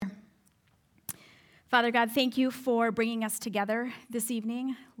Father God, thank you for bringing us together this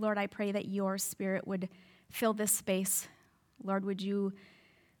evening. Lord, I pray that your Spirit would fill this space. Lord, would you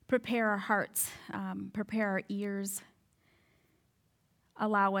prepare our hearts, prepare our ears,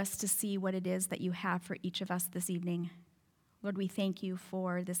 allow us to see what it is that you have for each of us this evening. Lord, we thank you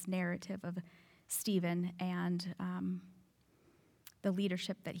for this narrative of Stephen and the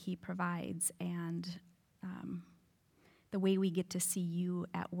leadership that he provides and the way we get to see you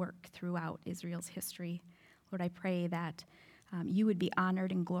at work throughout Israel's history. Lord, I pray that you would be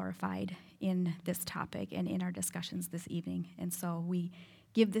honored and glorified in this topic and in our discussions this evening. And so we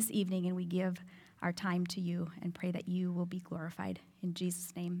give this evening and we give our time to you and pray that you will be glorified. In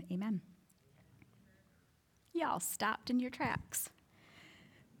Jesus' name, amen. Y'all stopped in your tracks.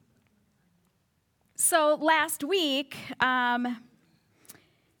 So last week,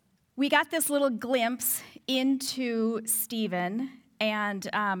 we got this little glimpse into Stephen, and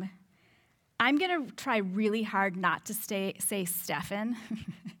I'm going to try really hard not to say Stephen,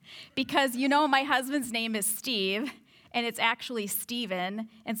 because you know my husband's name is Steve, and it's actually Stephen,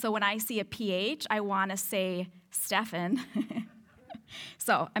 and so when I see a PH, I want to say Stephen.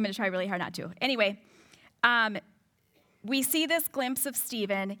 So I'm going to try really hard not to. Anyway, we see this glimpse of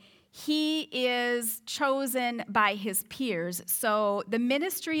Stephen. He is chosen by his peers. So the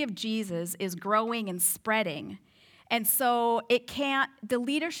ministry of Jesus is growing and spreading. And so the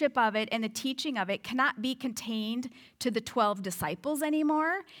leadership of it and the teaching of it cannot be contained to the 12 disciples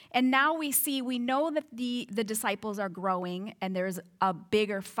anymore. And now we know that the disciples are growing and there's a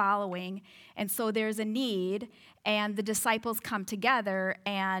bigger following. And so there's a need, and the disciples come together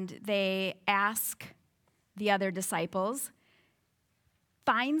and they ask the other disciples,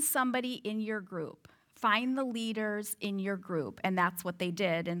 find somebody in your group. Find the leaders in your group. And that's what they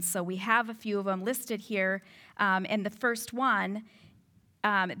did. And so we have a few of them listed here. And the first one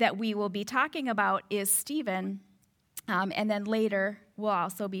that we will be talking about is Stephen. And then later, we'll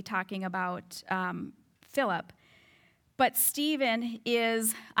also be talking about Philip. But Stephen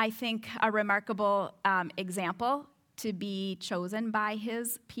is, I think, a remarkable example to be chosen by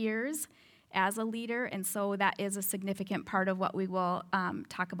his peers as a leader, and so that is a significant part of what we will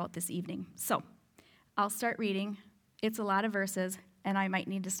talk about this evening. So I'll start reading. It's a lot of verses, and I might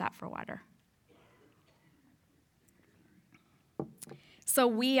need to stop for water. So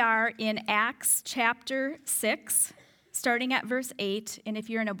we are in Acts chapter 6, starting at verse 8, and if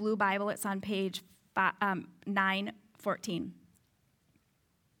you're in a blue Bible, it's on page 914.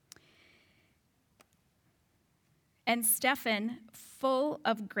 And Stephen, full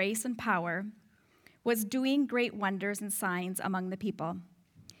of grace and power, was doing great wonders and signs among the people.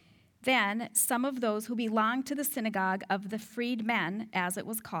 Then some of those who belonged to the synagogue of the freedmen, as it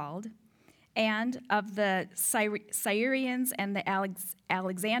was called, and of the Syrians and the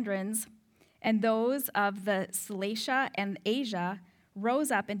Alexandrians, and those of the Cilicia and Asia,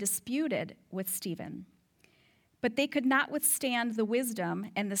 rose up and disputed with Stephen. But they could not withstand the wisdom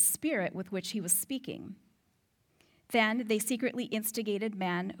and the spirit with which he was speaking. Then they secretly instigated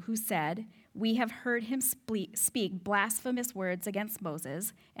men who said, "We have heard him speak blasphemous words against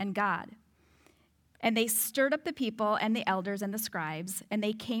Moses and God." And they stirred up the people and the elders and the scribes, and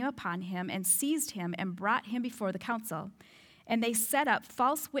they came upon him and seized him and brought him before the council. And they set up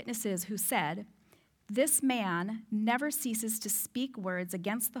false witnesses who said, "This man never ceases to speak words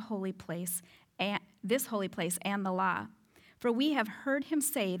against the holy place, and this holy place and the law. For we have heard him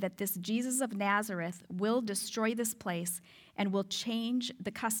say that this Jesus of Nazareth will destroy this place and will change the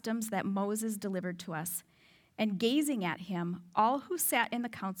customs that Moses delivered to us." And gazing at him, all who sat in the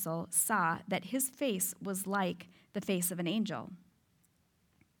council saw that his face was like the face of an angel.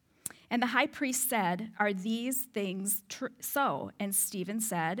 And the high priest said, "Are these things so?" And Stephen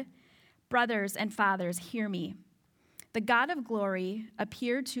said, "Brothers and fathers, hear me. The God of glory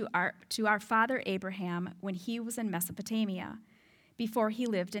appeared to our father Abraham when he was in Mesopotamia, before he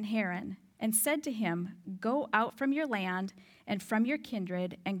lived in Haran, and said to him, 'Go out from your land and from your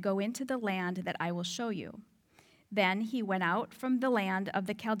kindred and go into the land that I will show you.' Then he went out from the land of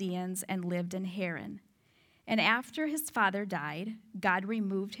the Chaldeans and lived in Haran. And after his father died, God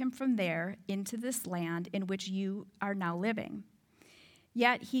removed him from there into this land in which you are now living.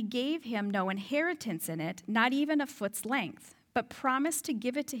 Yet he gave him no inheritance in it, not even a foot's length, but promised to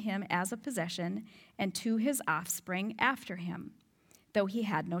give it to him as a possession and to his offspring after him, though he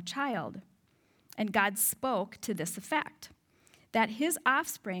had no child. And God spoke to this effect, that his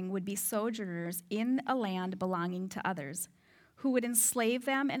offspring would be sojourners in a land belonging to others, who would enslave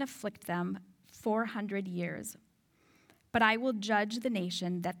them and afflict them 400 years. But I will judge the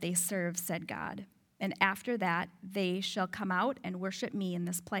nation that they serve, said God. And after that, they shall come out and worship me in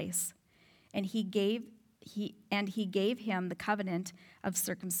this place. and he gave him the covenant of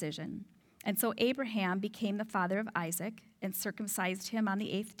circumcision. And so Abraham became the father of Isaac and circumcised him on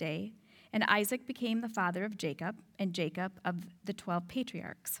the 8th day. And Isaac became the father of Jacob, and Jacob of the 12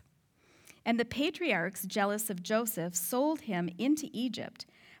 patriarchs. And the patriarchs, jealous of Joseph, sold him into Egypt.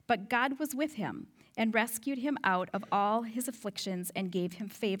 But God was with him and rescued him out of all his afflictions and gave him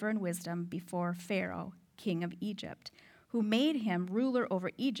favor and wisdom before Pharaoh, king of Egypt, who made him ruler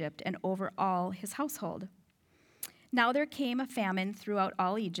over Egypt and over all his household. Now there came a famine throughout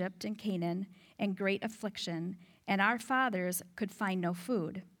all Egypt and Canaan, and great affliction, and our fathers could find no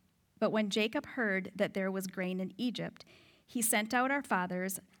food. But when Jacob heard that there was grain in Egypt, he sent out our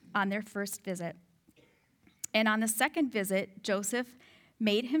fathers on their first visit. And on the second visit, Joseph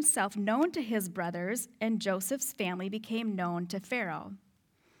made himself known to his brothers, and Joseph's family became known to Pharaoh.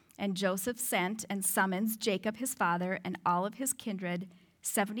 And Joseph sent and summoned Jacob his father and all of his kindred,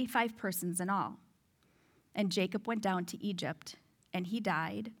 75 persons in all. And Jacob went down to Egypt, and he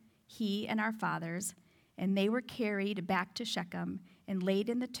died, he and our fathers, and they were carried back to Shechem and laid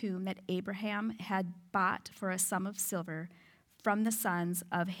in the tomb that Abraham had bought for a sum of silver from the sons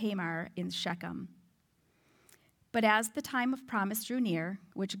of Hamor in Shechem. But as the time of promise drew near,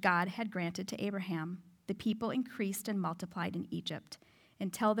 which God had granted to Abraham, the people increased and multiplied in Egypt,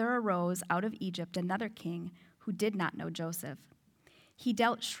 until there arose out of Egypt another king who did not know Joseph. He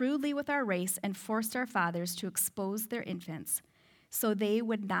dealt shrewdly with our race and forced our fathers to expose their infants, so they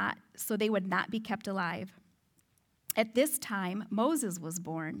would not be kept alive. At this time, Moses was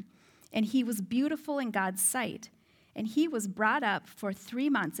born, and he was beautiful in God's sight, and he was brought up for 3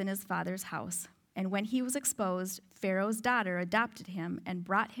 months in his father's house. And when he was exposed, Pharaoh's daughter adopted him and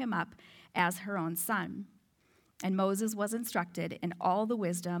brought him up as her own son. And Moses was instructed in all the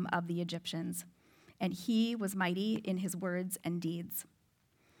wisdom of the Egyptians, and he was mighty in his words and deeds.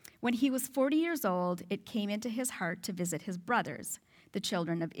 When he was 40 years old, it came into his heart to visit his brothers, the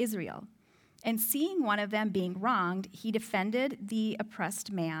children of Israel. And seeing one of them being wronged, he defended the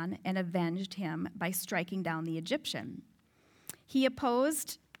oppressed man and avenged him by striking down the Egyptian. He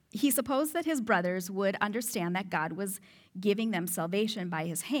supposed that his brothers would understand that God was giving them salvation by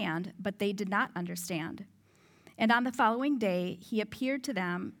his hand, but they did not understand. And on the following day, he appeared to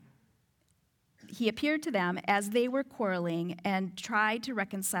them as they were quarreling and tried to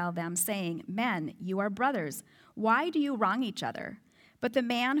reconcile them, saying, "Men, you are brothers. Why do you wrong each other?" But the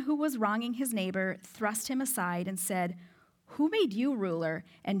man who was wronging his neighbor thrust him aside and said, "Who made you ruler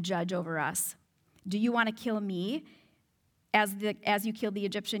and judge over us? Do you want to kill me as you killed the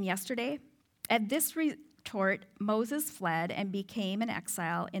Egyptian yesterday?" At this retort, Moses fled and became an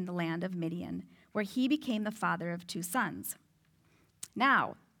exile in the land of Midian, where he became the father of 2 sons.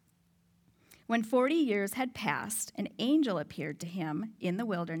 Now, when 40 years had passed, an angel appeared to him in the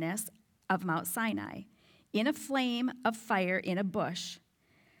wilderness of Mount Sinai, in a flame of fire in a bush.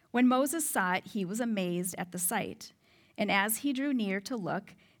 When Moses saw it, he was amazed at the sight. And as he drew near to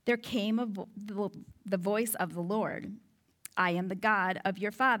look, there came the voice of the Lord. "I am the God of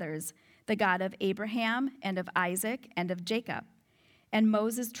your fathers, the God of Abraham and of Isaac and of Jacob." And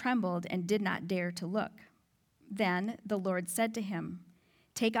Moses trembled and did not dare to look. Then the Lord said to him,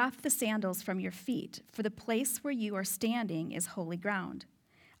 "Take off the sandals from your feet, for the place where you are standing is holy ground.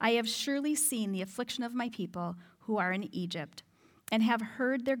 I have surely seen the affliction of my people who are in Egypt, and have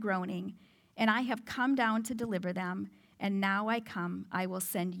heard their groaning, and I have come down to deliver them, and now I will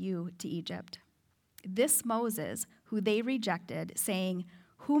send you to Egypt." This Moses, who they rejected, saying,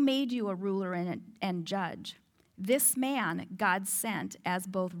 "Who made you a ruler and judge?" This man God sent as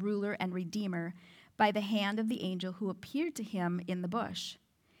both ruler and redeemer by the hand of the angel who appeared to him in the bush.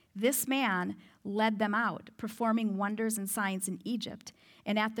 This man led them out, performing wonders and signs in Egypt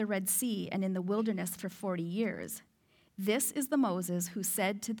and at the Red Sea and in the wilderness for 40 years. This is the Moses who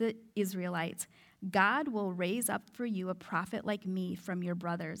said to the Israelites, "God will raise up for you a prophet like me from your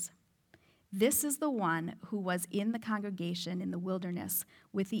brothers." This is the one who was in the congregation in the wilderness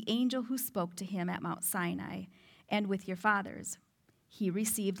with the angel who spoke to him at Mount Sinai and with your fathers. He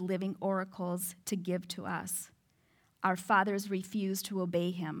received living oracles to give to us. Our fathers refused to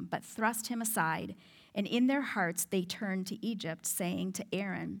obey him, but thrust him aside, and in their hearts they turned to Egypt, saying to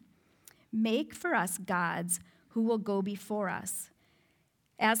Aaron, "Make for us gods who will go before us.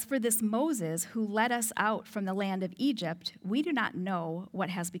 As for this Moses who led us out from the land of Egypt, we do not know what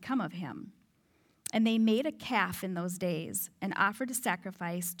has become of him." And they made a calf in those days and offered a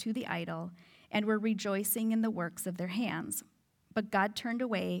sacrifice to the idol and were rejoicing in the works of their hands. But God turned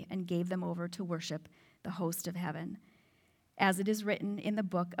away and gave them over to worship the host of heaven, as it is written in the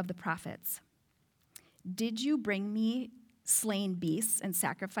book of the prophets. Did you bring me slain beasts and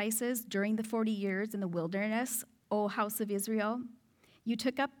sacrifices during the 40 years in the wilderness, O house of Israel? You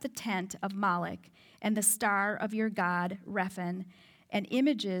took up the tent of Moloch and the star of your god, Rephan, and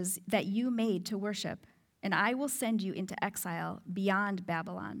images that you made to worship, and I will send you into exile beyond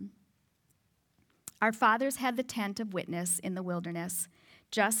Babylon. Our fathers had the tent of witness in the wilderness,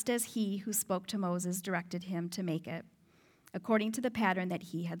 just as he who spoke to Moses directed him to make it, according to the pattern that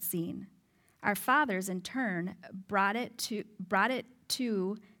he had seen. Our fathers, in turn, brought it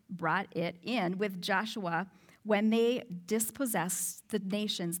in with Joshua when they dispossessed the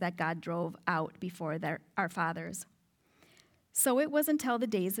nations that God drove out before our fathers. So it was until the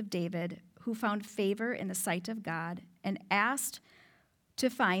days of David, who found favor in the sight of God and asked to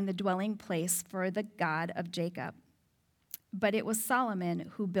find the dwelling place for the God of Jacob. But it was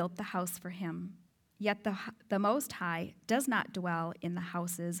Solomon who built the house for him. Yet the Most High does not dwell in the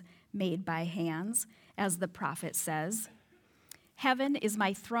houses made by hands, as the prophet says. Heaven is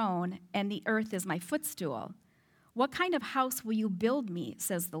my throne, and the earth is my footstool. What kind of house will you build me,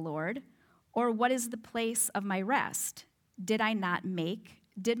 says the Lord? Or what is the place of my rest? Did my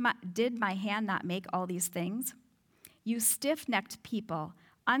hand not make all these things? You stiff-necked people,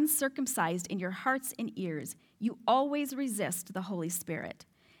 uncircumcised in your hearts and ears, you always resist the Holy Spirit.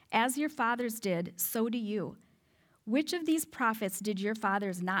 As your fathers did, so do you. Which of these prophets did your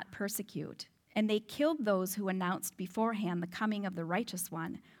fathers not persecute? And they killed those who announced beforehand the coming of the righteous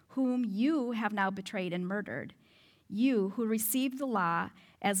one, whom you have now betrayed and murdered. You who received the law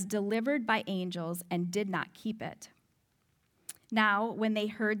as delivered by angels and did not keep it. Now, when they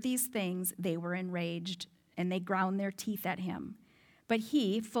heard these things, they were enraged, and they ground their teeth at him. But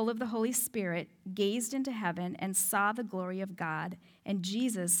he, full of the Holy Spirit, gazed into heaven and saw the glory of God and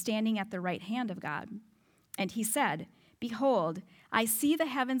Jesus standing at the right hand of God. And he said, Behold, I see the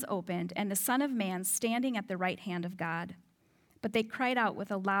heavens opened and the Son of Man standing at the right hand of God. But they cried out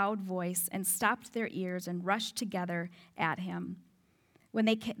with a loud voice and stopped their ears and rushed together at him.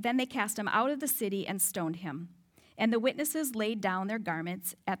 Then they cast him out of the city and stoned him. And the witnesses laid down their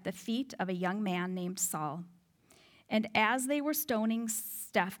garments at the feet of a young man named Saul. And as they were stoning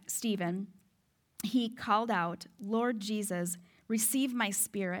Stephen, he called out, Lord Jesus, receive my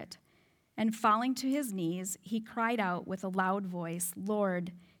spirit. And falling to his knees, he cried out with a loud voice,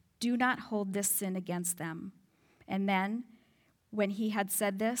 Lord, do not hold this sin against them. And then, when he had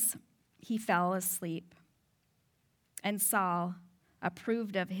said this, he fell asleep. And Saul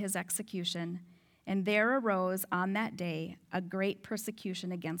approved of his execution. And there arose on that day a great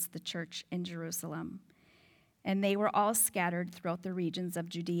persecution against the church in Jerusalem. And they were all scattered throughout the regions of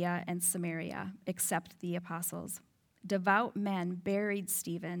Judea and Samaria, except the apostles. Devout men buried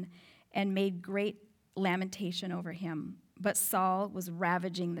Stephen and made great lamentation over him. But Saul was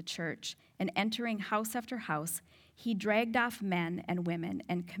ravaging the church, and entering house after house, he dragged off men and women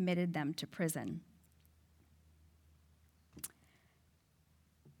and committed them to prison.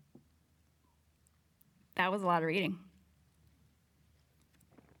 That was a lot of reading.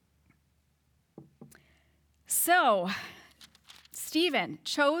 So, Stephen,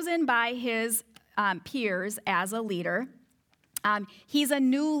 chosen by his peers as a leader. He's a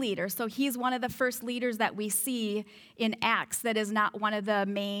new leader, so he's one of the first leaders that we see in Acts that is not one of the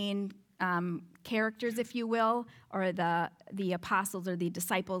main characters, if you will, or the apostles or the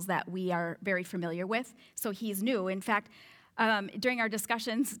disciples that we are very familiar with. So he's new. In fact, during our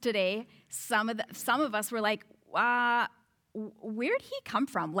discussions today, some of us were like, where'd he come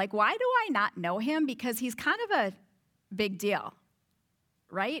from? Like, why do I not know him? Because he's kind of a big deal,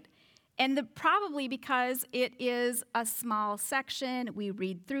 right? And probably because it is a small section, we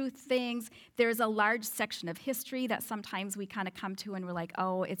read through things. There's a large section of history that sometimes we kind of come to and we're like,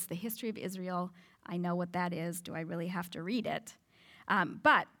 oh, it's the history of Israel. I know what that is. Do I really have to read it?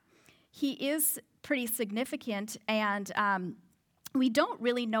 But he is pretty significant, and we don't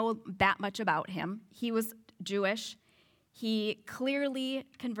really know that much about him. He was Jewish. He clearly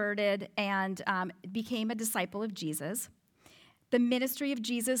converted and became a disciple of Jesus. The ministry of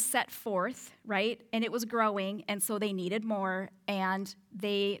Jesus set forth, right? And it was growing, and so they needed more, and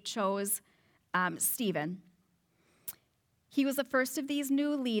they chose Stephen. He was the first of these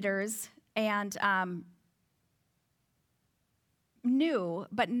new leaders, and new,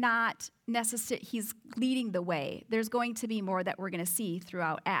 but not necessarily, he's leading the way. There's going to be more that we're going to see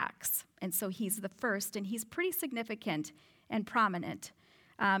throughout Acts. And so he's the first, and he's pretty significant and prominent.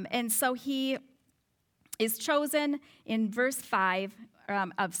 And so he is chosen in verse 5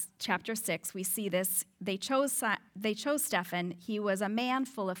 of chapter 6. We see this. They chose Stephen. He was a man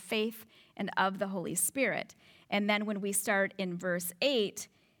full of faith and of the Holy Spirit. And then when we start in verse 8,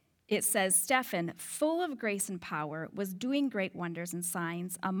 it says, Stephen, full of grace and power, was doing great wonders and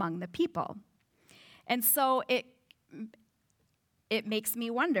signs among the people. And so it makes me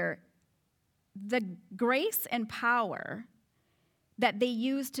wonder, the grace and power that they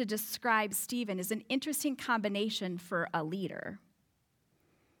use to describe Stephen is an interesting combination for a leader.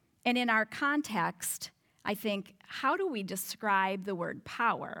 And in our context, I think, how do we describe the word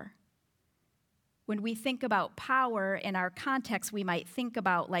power? When we think about power in our context, we might think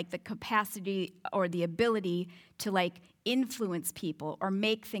about like the capacity or the ability to like influence people or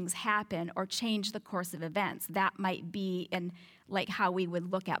make things happen or change the course of events. That might be in like how we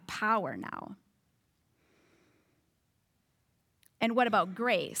would look at power now. And what about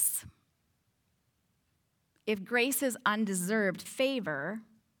grace? If grace is undeserved favor,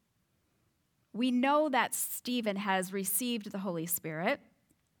 we know that Stephen has received the Holy Spirit,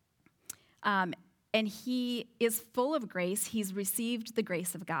 and he is full of grace. He's received the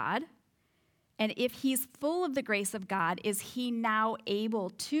grace of God. And if he's full of the grace of God, is he now able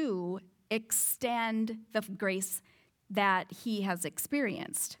to extend the grace that he has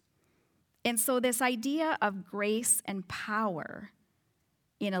experienced? And so this idea of grace and power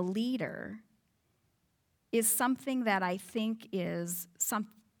in a leader is something that I think is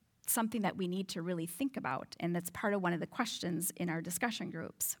something that we need to really think about, and that's part of one of the questions in our discussion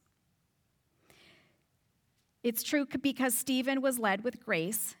groups. It's true because Stephen was led with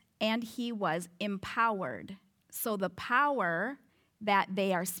grace, and he was empowered. So the power that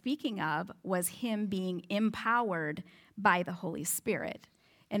they are speaking of was him being empowered by the Holy Spirit,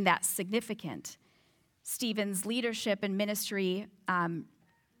 and that's significant. Stephen's leadership and ministry,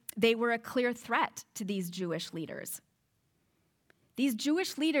 they were a clear threat to these Jewish leaders. These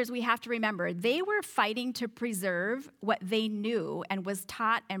Jewish leaders, we have to remember, they were fighting to preserve what they knew and was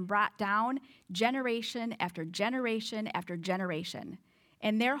taught and brought down generation after generation after generation.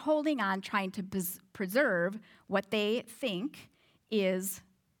 And they're holding on, trying to preserve what they think is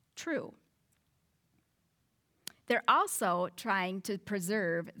true. They're also trying to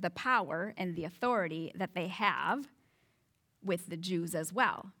preserve the power and the authority that they have with the Jews as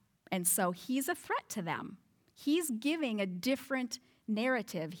well. And so he's a threat to them. He's giving a different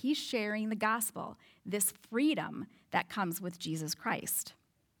narrative. He's sharing the gospel, this freedom that comes with Jesus Christ.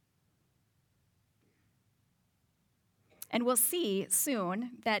 And we'll see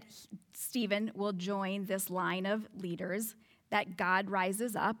soon that Stephen will join this line of leaders that God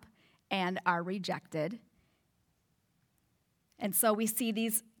rises up and are rejected. And so we see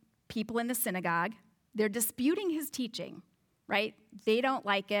these people in the synagogue. They're disputing his teaching, right? They don't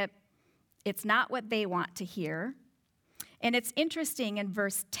like it. It's not what they want to hear. And it's interesting, in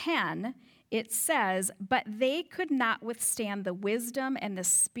verse 10, it says, "But they could not withstand the wisdom and the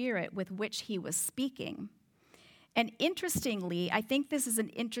spirit with which he was speaking." And interestingly, I think this is an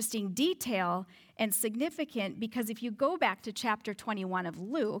interesting detail and significant because if you go back to chapter 21 of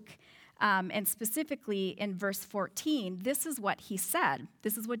Luke, and specifically in verse 14, this is what he said.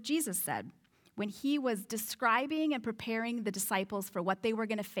 This is what Jesus said when he was describing and preparing the disciples for what they were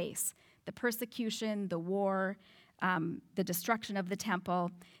going to face, the persecution, the war, the destruction of the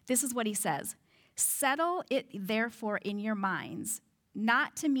temple. This is what he says: "Settle it therefore in your minds,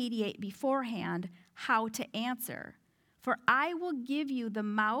 not to mediate beforehand how to answer. For I will give you the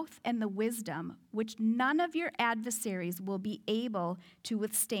mouth and the wisdom which none of your adversaries will be able to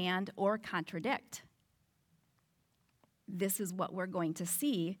withstand or contradict." This is what we're going to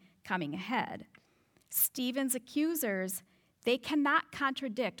see coming ahead. Stephen's accusers, they cannot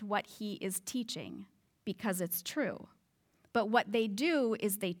contradict what he is teaching because it's true. But what they do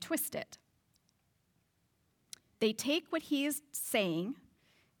is they twist it. They take what he is saying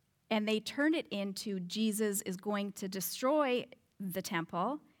and they turn it into Jesus is going to destroy the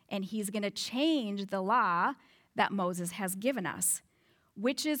temple and he's going to change the law that Moses has given us,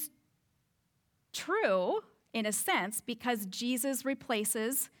 which is true in a sense because Jesus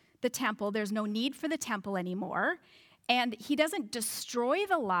replaces the temple. There's no need for the temple anymore. And he doesn't destroy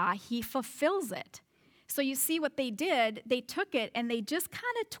the law, he fulfills it. So you see what they did, they took it and they just kind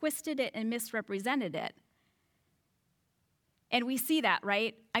of twisted it and misrepresented it. And we see that,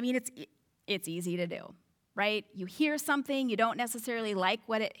 right? I mean, it's easy to do, right? You hear something, you don't necessarily like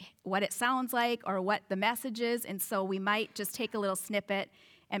what it sounds like or what the message is, and so we might just take a little snippet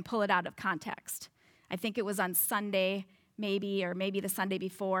and pull it out of context. I think it was on Sunday, maybe the Sunday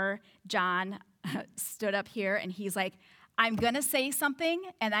before, John stood up here and he's like, "I'm going to say something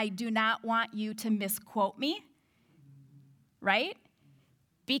and I do not want you to misquote me," right?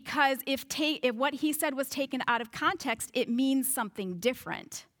 Because if what he said was taken out of context, it means something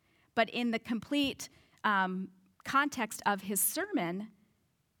different. But in the complete context of his sermon,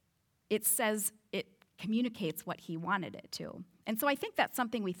 it says it communicates what he wanted it to. And so I think that's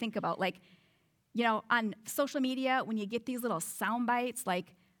something we think about. Like, on social media, when you get these little sound bites,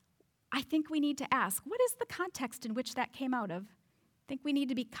 like, I think we need to ask, what is the context in which that came out of? I think we need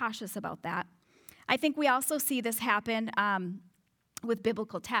to be cautious about that. I think we also see this happen with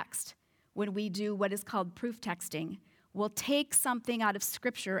biblical text when we do what is called proof texting. We'll take something out of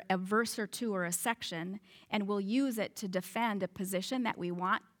Scripture, a verse or two or a section, and we'll use it to defend a position that we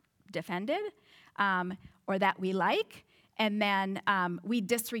want defended or that we like, and then we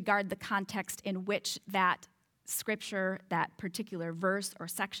disregard the context in which that Scripture, that particular verse or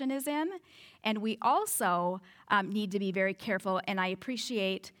section is in. And we also need to be very careful, and I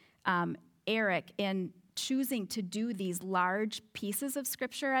appreciate Eric in choosing to do these large pieces of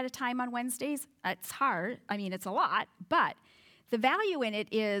Scripture at a time on Wednesdays. It's hard. I mean, it's a lot, but the value in it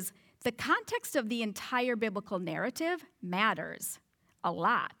is the context of the entire biblical narrative matters a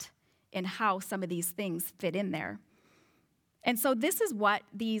lot in how some of these things fit in there. And so this is what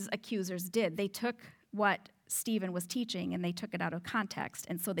these accusers did. They took what Stephen was teaching and they took it out of context.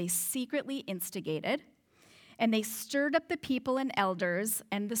 And so they secretly instigated, and they stirred up the people and elders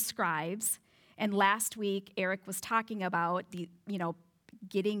and the scribes. And last week, Eric was talking about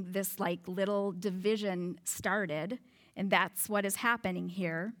getting this like little division started, and that's what is happening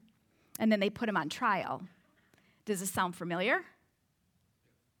here. And then they put him on trial. Does this sound familiar?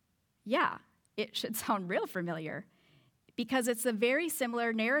 Yeah, it should sound real familiar, because it's a very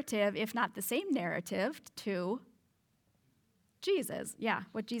similar narrative, if not the same narrative, to Jesus. Yeah,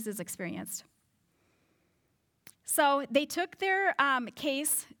 what Jesus experienced. So they took their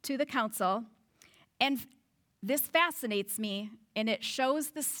case to the council, and this fascinates me, and it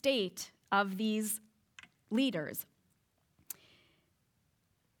shows the state of these leaders.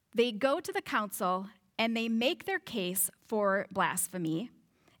 They go to the council, and they make their case for blasphemy,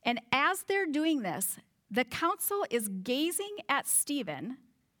 and as they're doing this, the council is gazing at Stephen,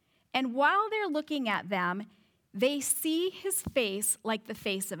 and while they're looking at them, they see his face like the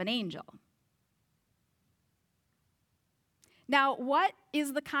face of an angel. Now, what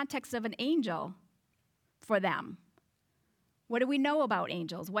is the context of an angel for them? What do we know about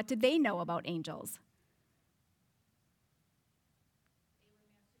angels? What did they know about angels?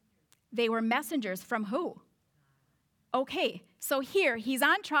 They were messengers from who? Okay, so here, he's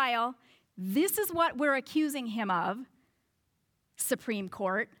on trial. This is what we're accusing him of, Supreme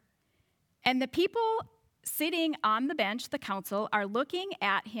Court. And the people sitting on the bench, the council, are looking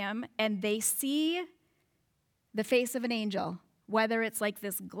at him, and they see the face of an angel, whether it's like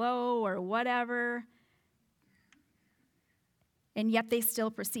this glow or whatever. And yet they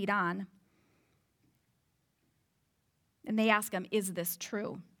still proceed on. And they ask him, is this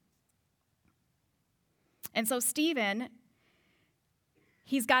true? And so Stephen,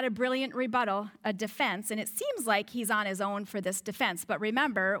 he's got a brilliant rebuttal, a defense, and it seems like he's on his own for this defense. But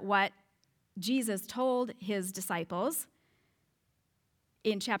remember what Jesus told his disciples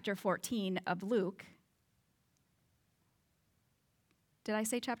in chapter 14 of Luke. Did I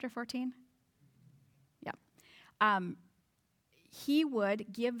say chapter 14? Yeah. He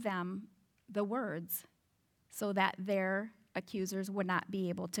would give them the words so that their accusers would not be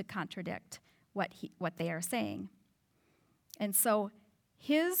able to contradict what they are saying. And so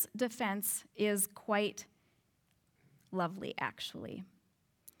his defense is quite lovely, actually.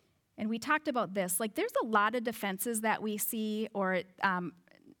 And we talked about this. Like, there's a lot of defenses that we see, or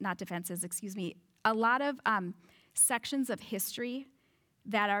not defenses, excuse me, a lot of sections of history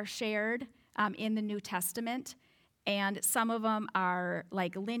that are shared in the New Testament. And some of them are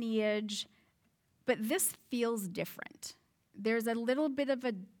like lineage, but this feels different. There's a little bit of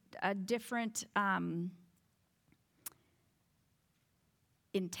a different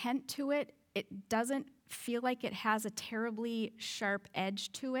intent to it. It doesn't feel like it has a terribly sharp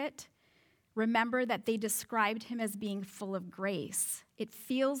edge to it. Remember that they described him as being full of grace. It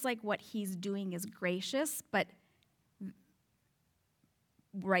feels like what he's doing is gracious, but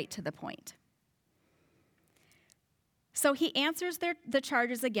right to the point. So he answers the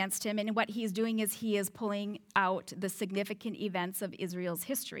charges against him, and what he's doing is he is pulling out the significant events of Israel's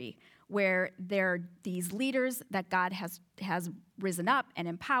history, where there are these leaders that God has risen up and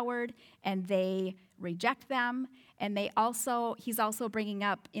empowered, and they reject them. And he's also bringing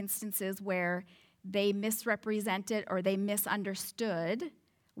up instances where they misrepresented or they misunderstood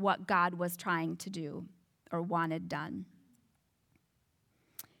what God was trying to do or wanted done.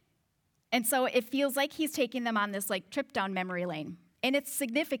 And so it feels like he's taking them on this like trip down memory lane. And it's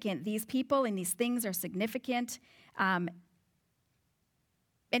significant. These people and these things are significant. And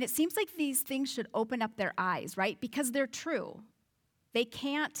it seems like these things should open up their eyes, right? Because they're true. They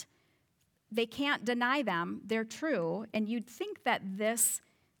can't they can't deny them. They're true. And you'd think that this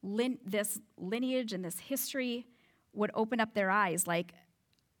lineage and this history would open up their eyes like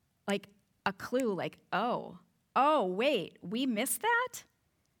a clue, like, oh, wait, we missed that?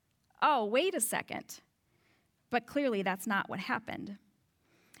 Oh, wait a second. But clearly that's not what happened.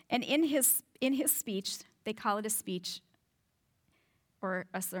 And in his speech, they call it a speech or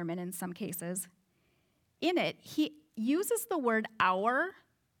a sermon in some cases. In it, he uses the word our.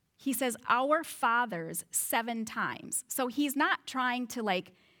 He says our fathers 7 times. So he's not trying to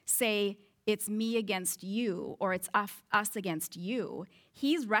say it's me against you or it's us against you.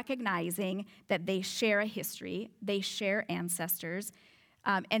 He's recognizing that they share a history, they share ancestors,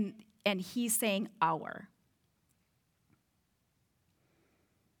 and he's saying our.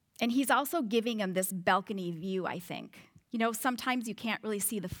 And he's also giving them this balcony view, I think. You know, sometimes you can't really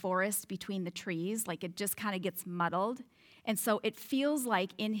see the forest between the trees, like it just kind of gets muddled. And so it feels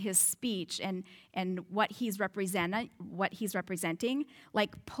like in his speech and what he's representing,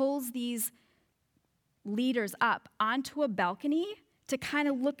 like pulls these leaders up onto a balcony to kind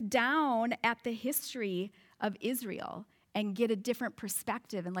of look down at the history of Israel and get a different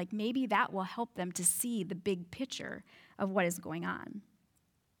perspective. And like maybe that will help them to see the big picture of what is going on.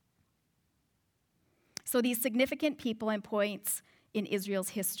 So these significant people and points in Israel's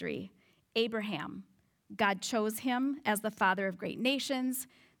history. Abraham, God chose him as the father of great nations,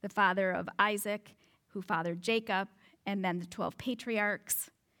 the father of Isaac, who fathered Jacob, and then the 12 patriarchs.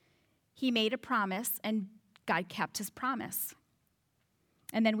 He made a promise, and God kept his promise.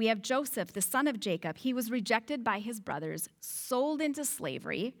 And then we have Joseph, the son of Jacob. He was rejected by his brothers, sold into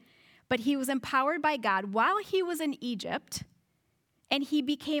slavery, but he was empowered by God while he was in Egypt, and he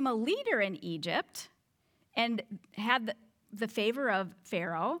became a leader in Egypt and had the favor of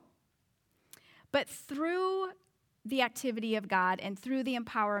Pharaoh. But through the activity of God and through the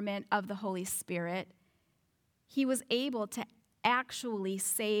empowerment of the Holy Spirit, he was able to actually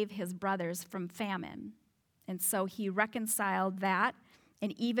save his brothers from famine. And so he reconciled that,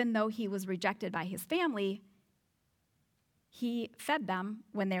 and even though he was rejected by his family, he fed them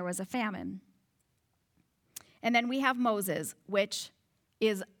when there was a famine. And then we have Moses, which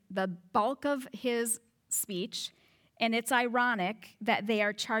is the bulk of his speech, and it's ironic that they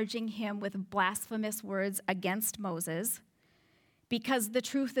are charging him with blasphemous words against Moses because the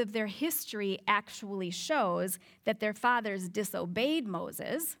truth of their history actually shows that their fathers disobeyed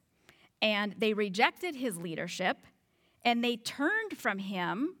Moses and they rejected his leadership and they turned from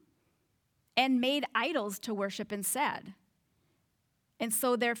him and made idols to worship instead. And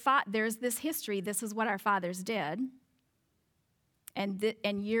so there's this history, this is what our fathers did.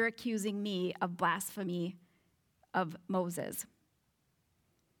 And you're accusing me of blasphemy of Moses.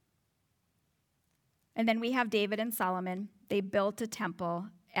 And then we have David and Solomon. They built a temple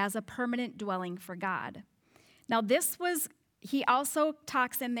as a permanent dwelling for God. Now he also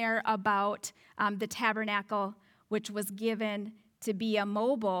talks in there about the tabernacle, which was given to be a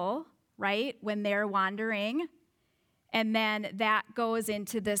mobile, right, when they're wandering. And then that goes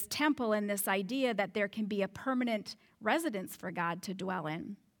into this temple and this idea that there can be a permanent residence for God to dwell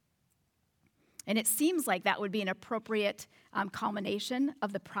in. And it seems like that would be an appropriate culmination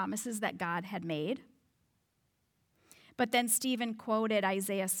of the promises that God had made. But then Stephen quoted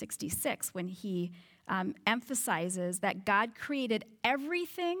Isaiah 66 when he emphasizes that God created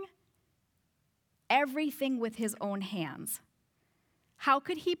everything with his own hands. How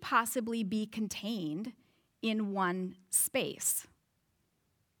could he possibly be contained in one space?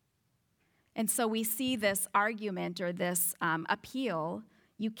 And so we see this argument or this appeal.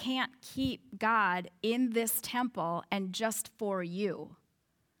 You can't keep God in this temple and just for you.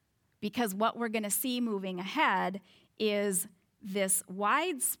 Because what we're going to see moving ahead is this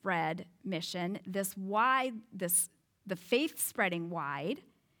widespread mission, the faith spreading wide,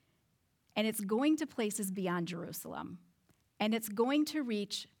 and it's going to places beyond Jerusalem. And it's going to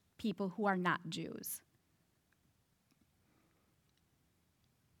reach people who are not Jews.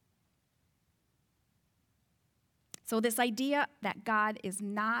 So this idea that God is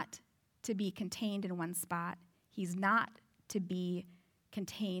not to be contained in one spot, he's not to be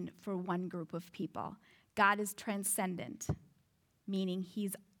contained for one group of people. God is transcendent, meaning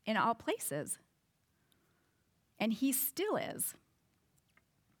he's in all places. And he still is.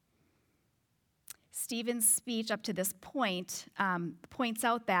 Stephen's speech up to this point points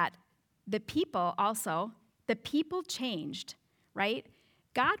out that the people changed, right?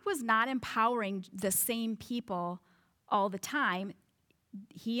 God was not empowering the same people all the time.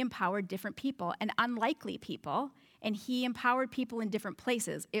 He empowered different people and unlikely people, and he empowered people in different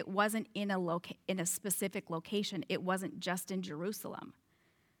places. It wasn't in a specific location. It wasn't just in Jerusalem.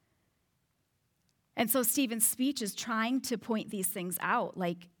 And so Stephen's speech is trying to point these things out,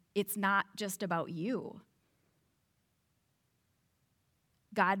 like it's not just about you.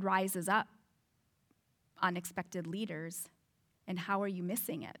 God rises up unexpected leaders, and how are you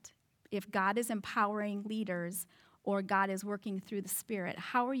missing it? If God is empowering leaders or God is working through the Spirit,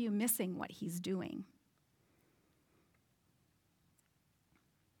 how are you missing what he's doing?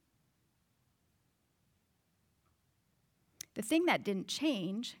 The thing that didn't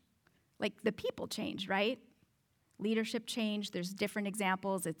change, like the people changed, right? Leadership changed. There's different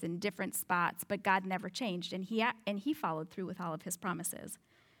examples. It's in different spots, but God never changed, and he followed through with all of his promises.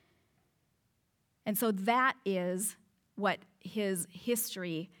 And so that is what his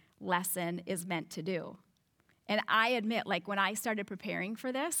history lesson is meant to do. And I admit, like when I started preparing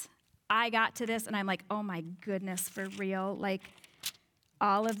for this, I got to this and I'm like, oh my goodness, for real? Like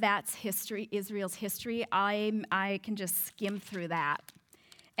all of that's history, Israel's history. I can just skim through that.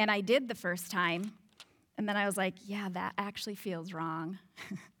 And I did the first time. And then I was like, yeah, that actually feels wrong.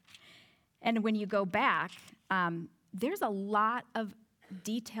 And when you go back, there's a lot of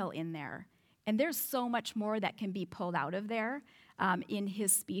detail in there. And there's so much more that can be pulled out of there in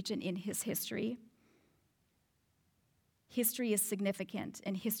his speech and in his history. History is significant,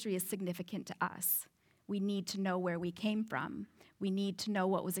 and history is significant to us. We need to know where we came from. We need to know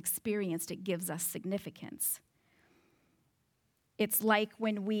what was experienced. It gives us significance. It's like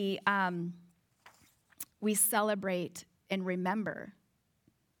when we celebrate and remember.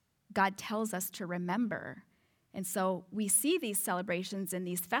 God tells us to remember. And so we see these celebrations and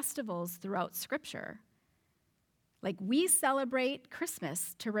these festivals throughout Scripture. Like we celebrate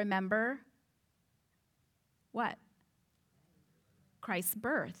Christmas to remember what? Christ's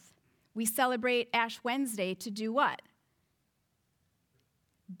birth. We celebrate Ash Wednesday to do what?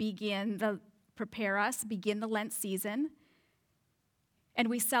 Prepare us, begin the Lent season. And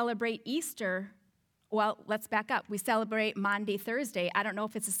we celebrate Easter. Well, let's back up. We celebrate Maundy Thursday. I don't know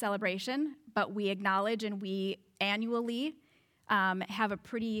if it's a celebration, but we acknowledge and we annually have a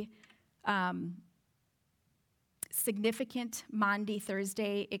pretty significant Maundy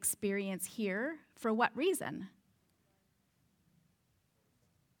Thursday experience here. For what reason?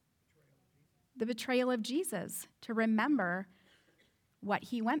 The betrayal of Jesus, to remember what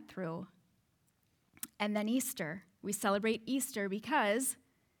he went through. And then Easter. We celebrate Easter because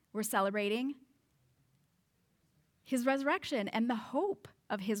we're celebrating his resurrection and the hope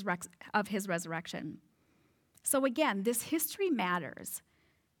of his resurrection. So again, this history matters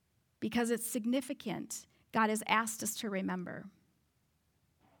because it's significant. God has asked us to remember.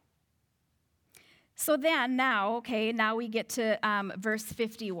 So then now we get to verse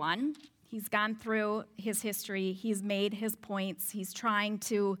 51. He's gone through his history. He's made his points. He's trying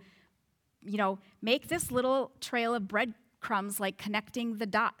to, make this little trail of breadcrumbs, like connecting the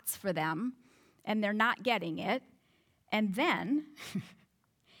dots for them, and they're not getting it. And then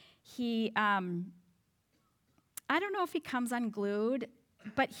he, I don't know if he comes unglued,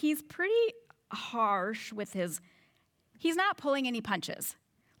 but he's pretty harsh with he's not pulling any punches.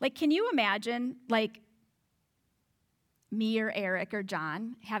 Like, can you imagine, like, me or Eric or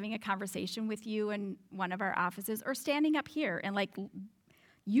John having a conversation with you in one of our offices or standing up here and like,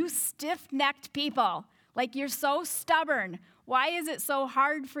 you stiff-necked people, like you're so stubborn. Why is it so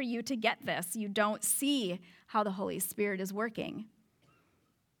hard for you to get this? You don't see how the Holy Spirit is working.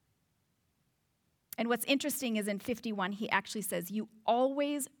 And what's interesting is in 51, he actually says, you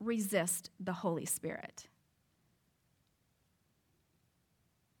always resist the Holy Spirit.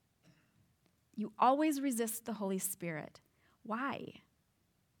 You always resist the Holy Spirit. Why?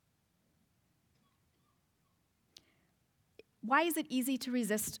 Why is it easy to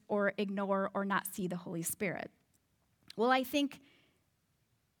resist or ignore or not see the Holy Spirit? Well, I think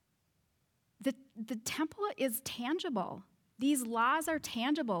the temple is tangible. These laws are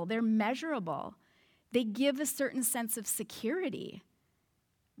tangible. They're measurable. They give a certain sense of security,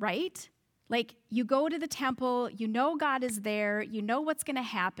 right? Like, you go to the temple, you know God is there, you know what's going to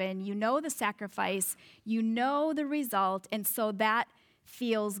happen, you know the sacrifice, you know the result, and so that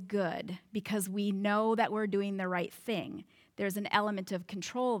feels good because we know that we're doing the right thing. There's an element of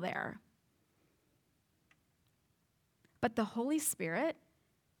control there. But the Holy Spirit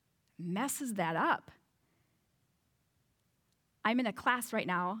messes that up. I'm in a class right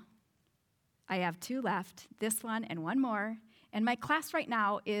now. I have 2 left, this one and one more. And my class right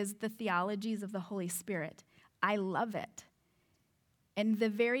now is the theologies of the Holy Spirit. I love it. And the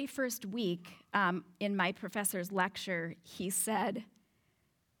very first week in my professor's lecture, he said,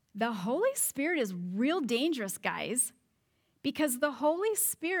 the Holy Spirit is real dangerous, guys, because the Holy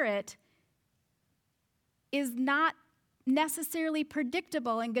Spirit is not necessarily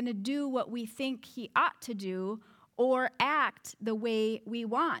predictable and going to do what we think he ought to do or act the way we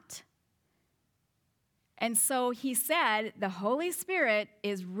want. And so he said the Holy Spirit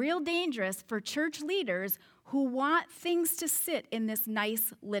is real dangerous for church leaders who want things to sit in this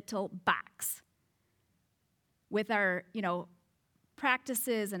nice little box with our,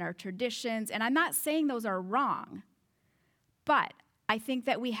 practices and our traditions. And I'm not saying those are wrong, but I think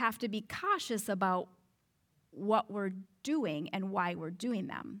that we have to be cautious about what we're doing and why we're doing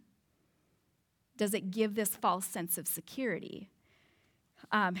them. Does it give this false sense of security?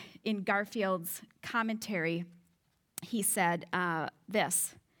 In Garfield's commentary, he said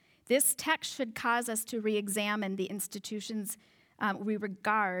this text should cause us to re-examine the institutions we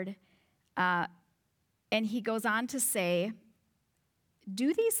regard, and he goes on to say,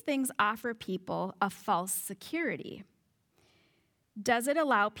 do these things offer people a false security? Does it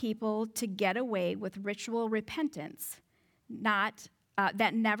allow people to get away with ritual repentance, that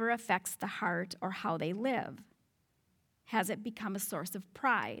never affects the heart or how they live? Has it become a source of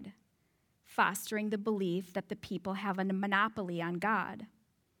pride, fostering the belief that the people have a monopoly on God?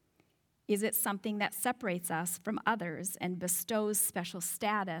 Is it something that separates us from others and bestows special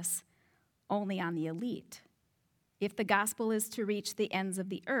status only on the elite? If the gospel is to reach the ends of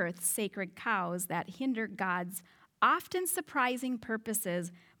the earth, sacred cows that hinder God's often surprising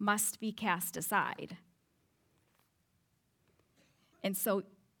purposes must be cast aside. And so,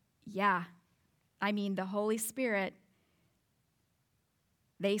 the Holy Spirit,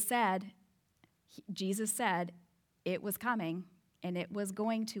 Jesus said it was coming, and it was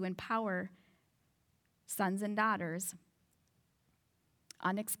going to empower sons and daughters,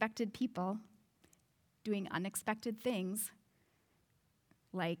 unexpected people, doing unexpected things,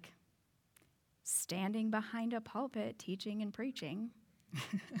 like standing behind a pulpit, teaching and preaching.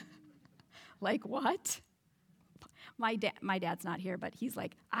 Like what? My dad's not here, but he's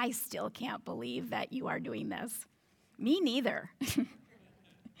like, I still can't believe that you are doing this. Me neither.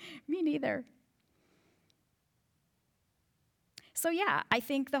 Me neither. So I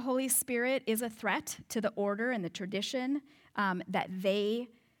think the Holy Spirit is a threat to the order and the tradition that they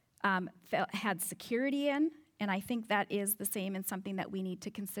had security in, and I think that is the same and something that we need to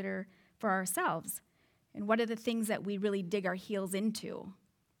consider for ourselves. And what are the things that we really dig our heels into,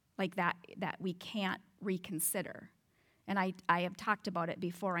 like that we can't reconsider? And I have talked about it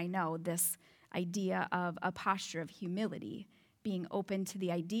before, I know, this idea of a posture of humility, being open to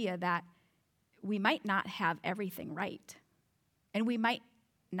the idea that we might not have everything right. And we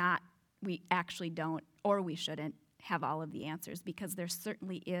actually don't, or we shouldn't have all of the answers, because there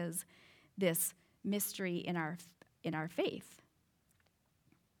certainly is this mystery in our faith.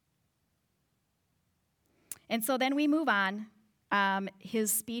 And so then we move on.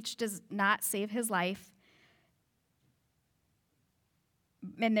 His speech does not save his life.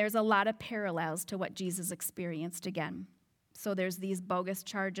 And there's a lot of parallels to what Jesus experienced again. So there's these bogus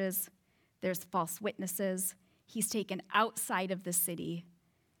charges. There's false witnesses. He's taken outside of the city.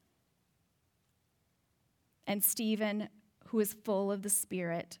 And Stephen, who is full of the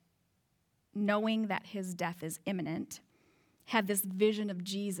Spirit, knowing that his death is imminent, had this vision of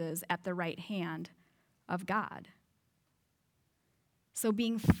Jesus at the right hand of God. So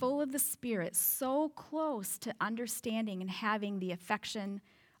being full of the Spirit, so close to understanding and having the affection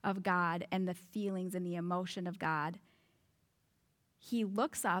of God and the feelings and the emotion of God, he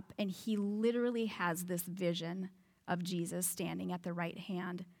looks up and he literally has this vision of Jesus standing at the right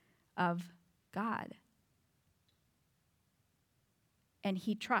hand of God. And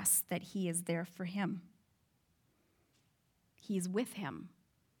he trusts that he is there for him. He's with him.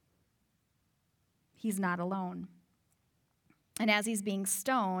 He's not alone. And as he's being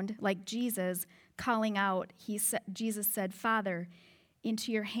stoned, like Jesus, calling out, Jesus said, "Father,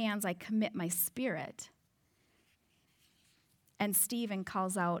 into your hands I commit my spirit." And Stephen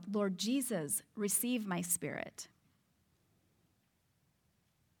calls out, "Lord Jesus, receive my spirit."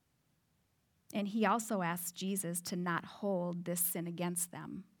 And he also asked Jesus to not hold this sin against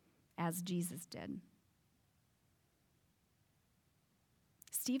them, as Jesus did.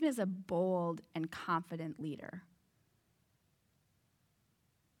 Stephen is a bold and confident leader.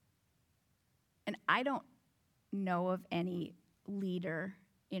 And I don't know of any leader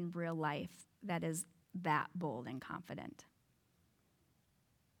in real life that is that bold and confident.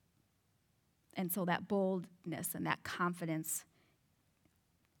 And so that boldness and that confidence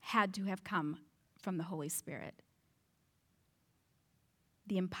had to have come from the Holy Spirit.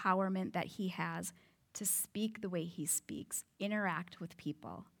 The empowerment that he has to speak the way he speaks, interact with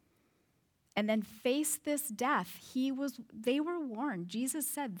people, and then face this death. They were warned. Jesus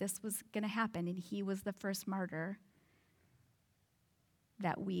said this was going to happen, and he was the first martyr.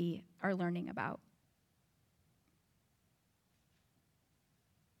 that we are learning about.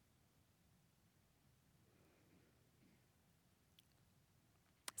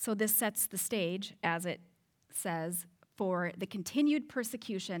 So this sets the stage, as it says, for the continued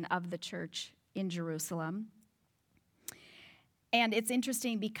persecution of the church in Jerusalem. And it's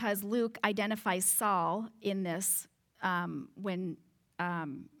interesting because Luke identifies Saul in this when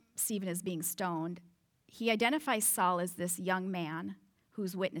Stephen is being stoned. He identifies Saul as this young man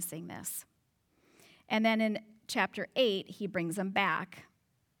who's witnessing this. And then in chapter 8, he brings him back,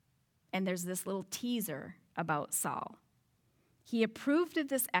 and there's this little teaser about Saul. He approved of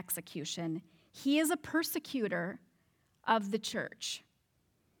this execution. He is a persecutor of the church.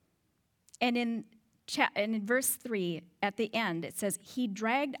 And in verse 3, at the end, it says, he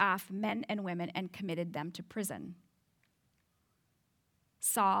dragged off men and women and committed them to prison.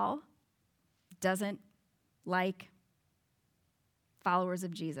 Saul doesn't like followers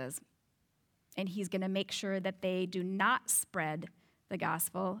of Jesus, and he's going to make sure that they do not spread the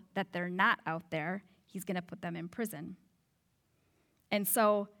gospel, that they're not out there. He's going to put them in prison. And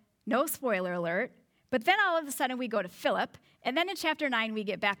so, no spoiler alert, but then all of a sudden we go to Philip, and then in chapter 9 we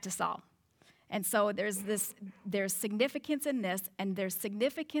get back to Saul. And so there's significance in this, and there's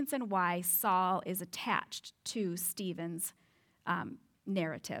significance in why Saul is attached to Stephen's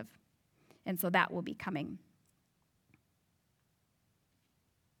narrative. And so that will be coming.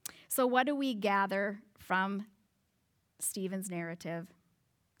 So what do we gather from Stephen's narrative,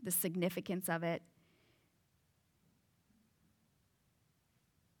 the significance of it?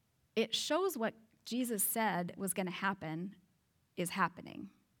 It shows what Jesus said was going to happen is happening.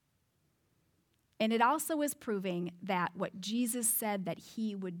 And it also is proving that what Jesus said that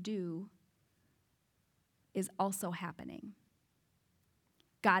he would do is also happening.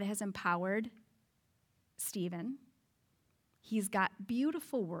 God has empowered Stephen. He's got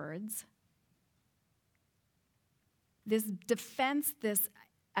beautiful words. This defense, this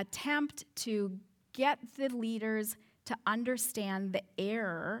attempt to get the leaders to understand the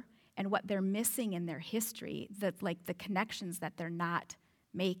error and what they're missing in their history, that like the connections that they're not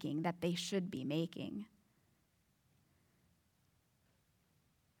making, that they should be making.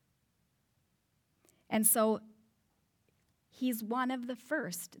 And so he's one of the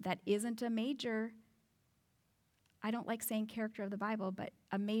first that isn't a major, I don't like saying character of the Bible, but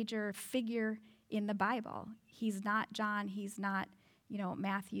a major figure in the Bible. He's not John, he's not,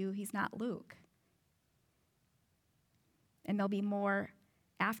 Matthew, he's not Luke. And there'll be more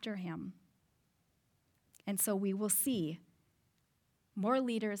after him. And so we will see more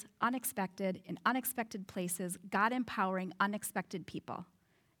leaders, unexpected, in unexpected places, God empowering unexpected people.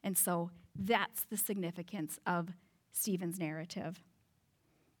 And so that's the significance of Stephen's narrative.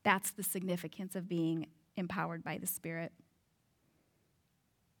 That's the significance of being empowered by the Spirit.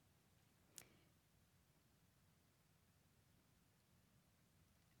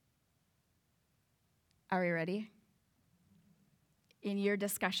 Are we ready? In your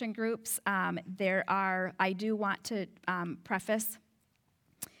discussion groups, I do want to preface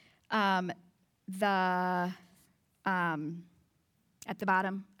at the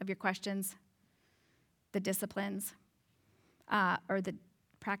bottom of your questions, the disciplines, or the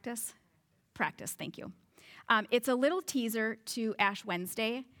practice, thank you. It's a little teaser to Ash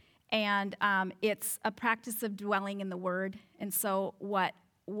Wednesday, and it's a practice of dwelling in the Word. And so what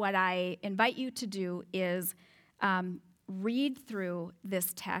I invite you to do is read through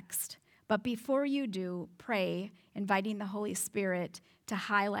this text, but before you do, pray, inviting the Holy Spirit to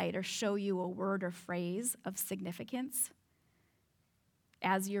highlight or show you a word or phrase of significance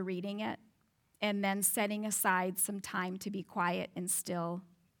as you're reading it, and then setting aside some time to be quiet and still,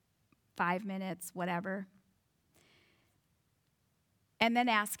 5 minutes, whatever. And then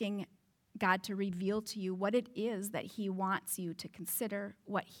asking God to reveal to you what it is that he wants you to consider,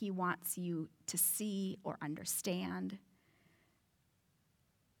 what he wants you to see or understand.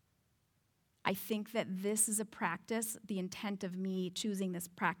 I think that this is a practice. The intent of me choosing this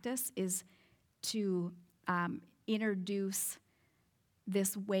practice is to introduce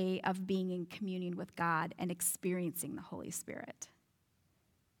this way of being in communion with God and experiencing the Holy Spirit.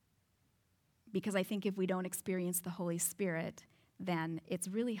 Because I think if we don't experience the Holy Spirit, then it's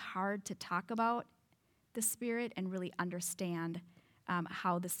really hard to talk about the Spirit and really understand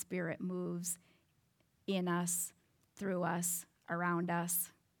how the Spirit moves in us, through us, around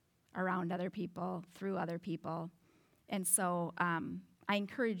other people, through other people. And so I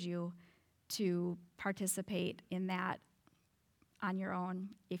encourage you to participate in that on your own.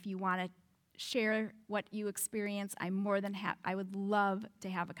 If you want to share what you experience, I'm more than happy. I would love to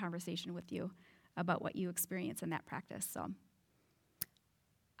have a conversation with you about what you experience in that practice. So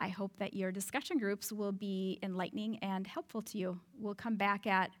I hope that your discussion groups will be enlightening and helpful to you. We'll come back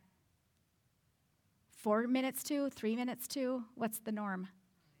at 4 minutes to, 3 minutes to. What's the norm?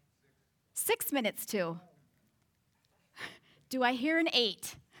 6 minutes to. Do I hear an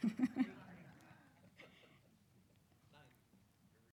 8?